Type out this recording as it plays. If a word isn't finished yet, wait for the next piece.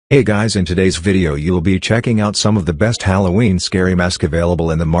Hey guys, in today's video you'll be checking out some of the best Halloween scary masks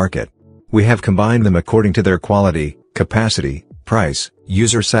available in the market. We have combined them according to their quality, capacity, price,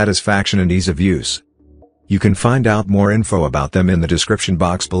 user satisfaction and ease of use. You can find out more info about them in the description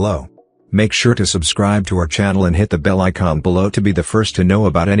box below. Make sure to subscribe to our channel and hit the bell icon below to be the first to know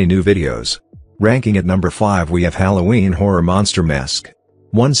about any new videos. Ranking at number 5 we have Halloween Horror Monster Mask.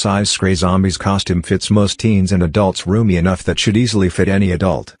 One size scary zombies costume fits most teens and adults, roomy enough that should easily fit any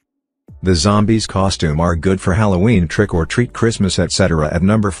adult. The zombies costume are good for Halloween, trick or treat, Christmas, etc. At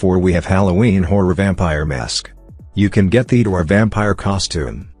number 4 we have Halloween Horror Vampire Mask. You can get the or vampire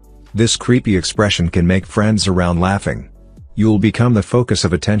costume. This creepy expression can make friends around laughing. You'll become the focus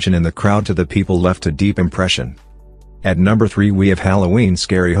of attention in the crowd. To the people left a deep impression. At number 3 we have Halloween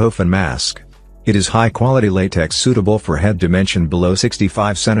Scary Hofen Mask. It is high quality latex suitable for head dimension below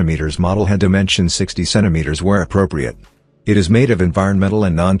 65 cm, model head dimension 60 cm where appropriate. It is made of environmental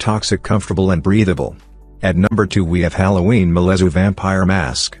and non-toxic, comfortable and breathable. At number 2 we have Halloween Malezu Vampire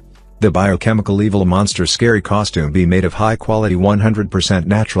Mask. The biochemical evil monster scary costume be made of high quality 100%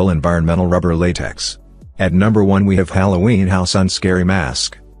 natural environmental rubber latex. At number 1 we have Halloween House Unscary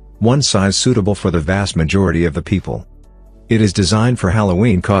Mask. One size suitable for the vast majority of the people. It is designed for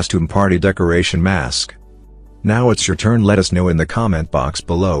Halloween costume party decoration mask. Now it's your turn. Let us know in the comment box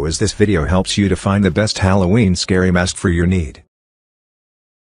below as this video helps you to find the best Halloween scary mask for your need.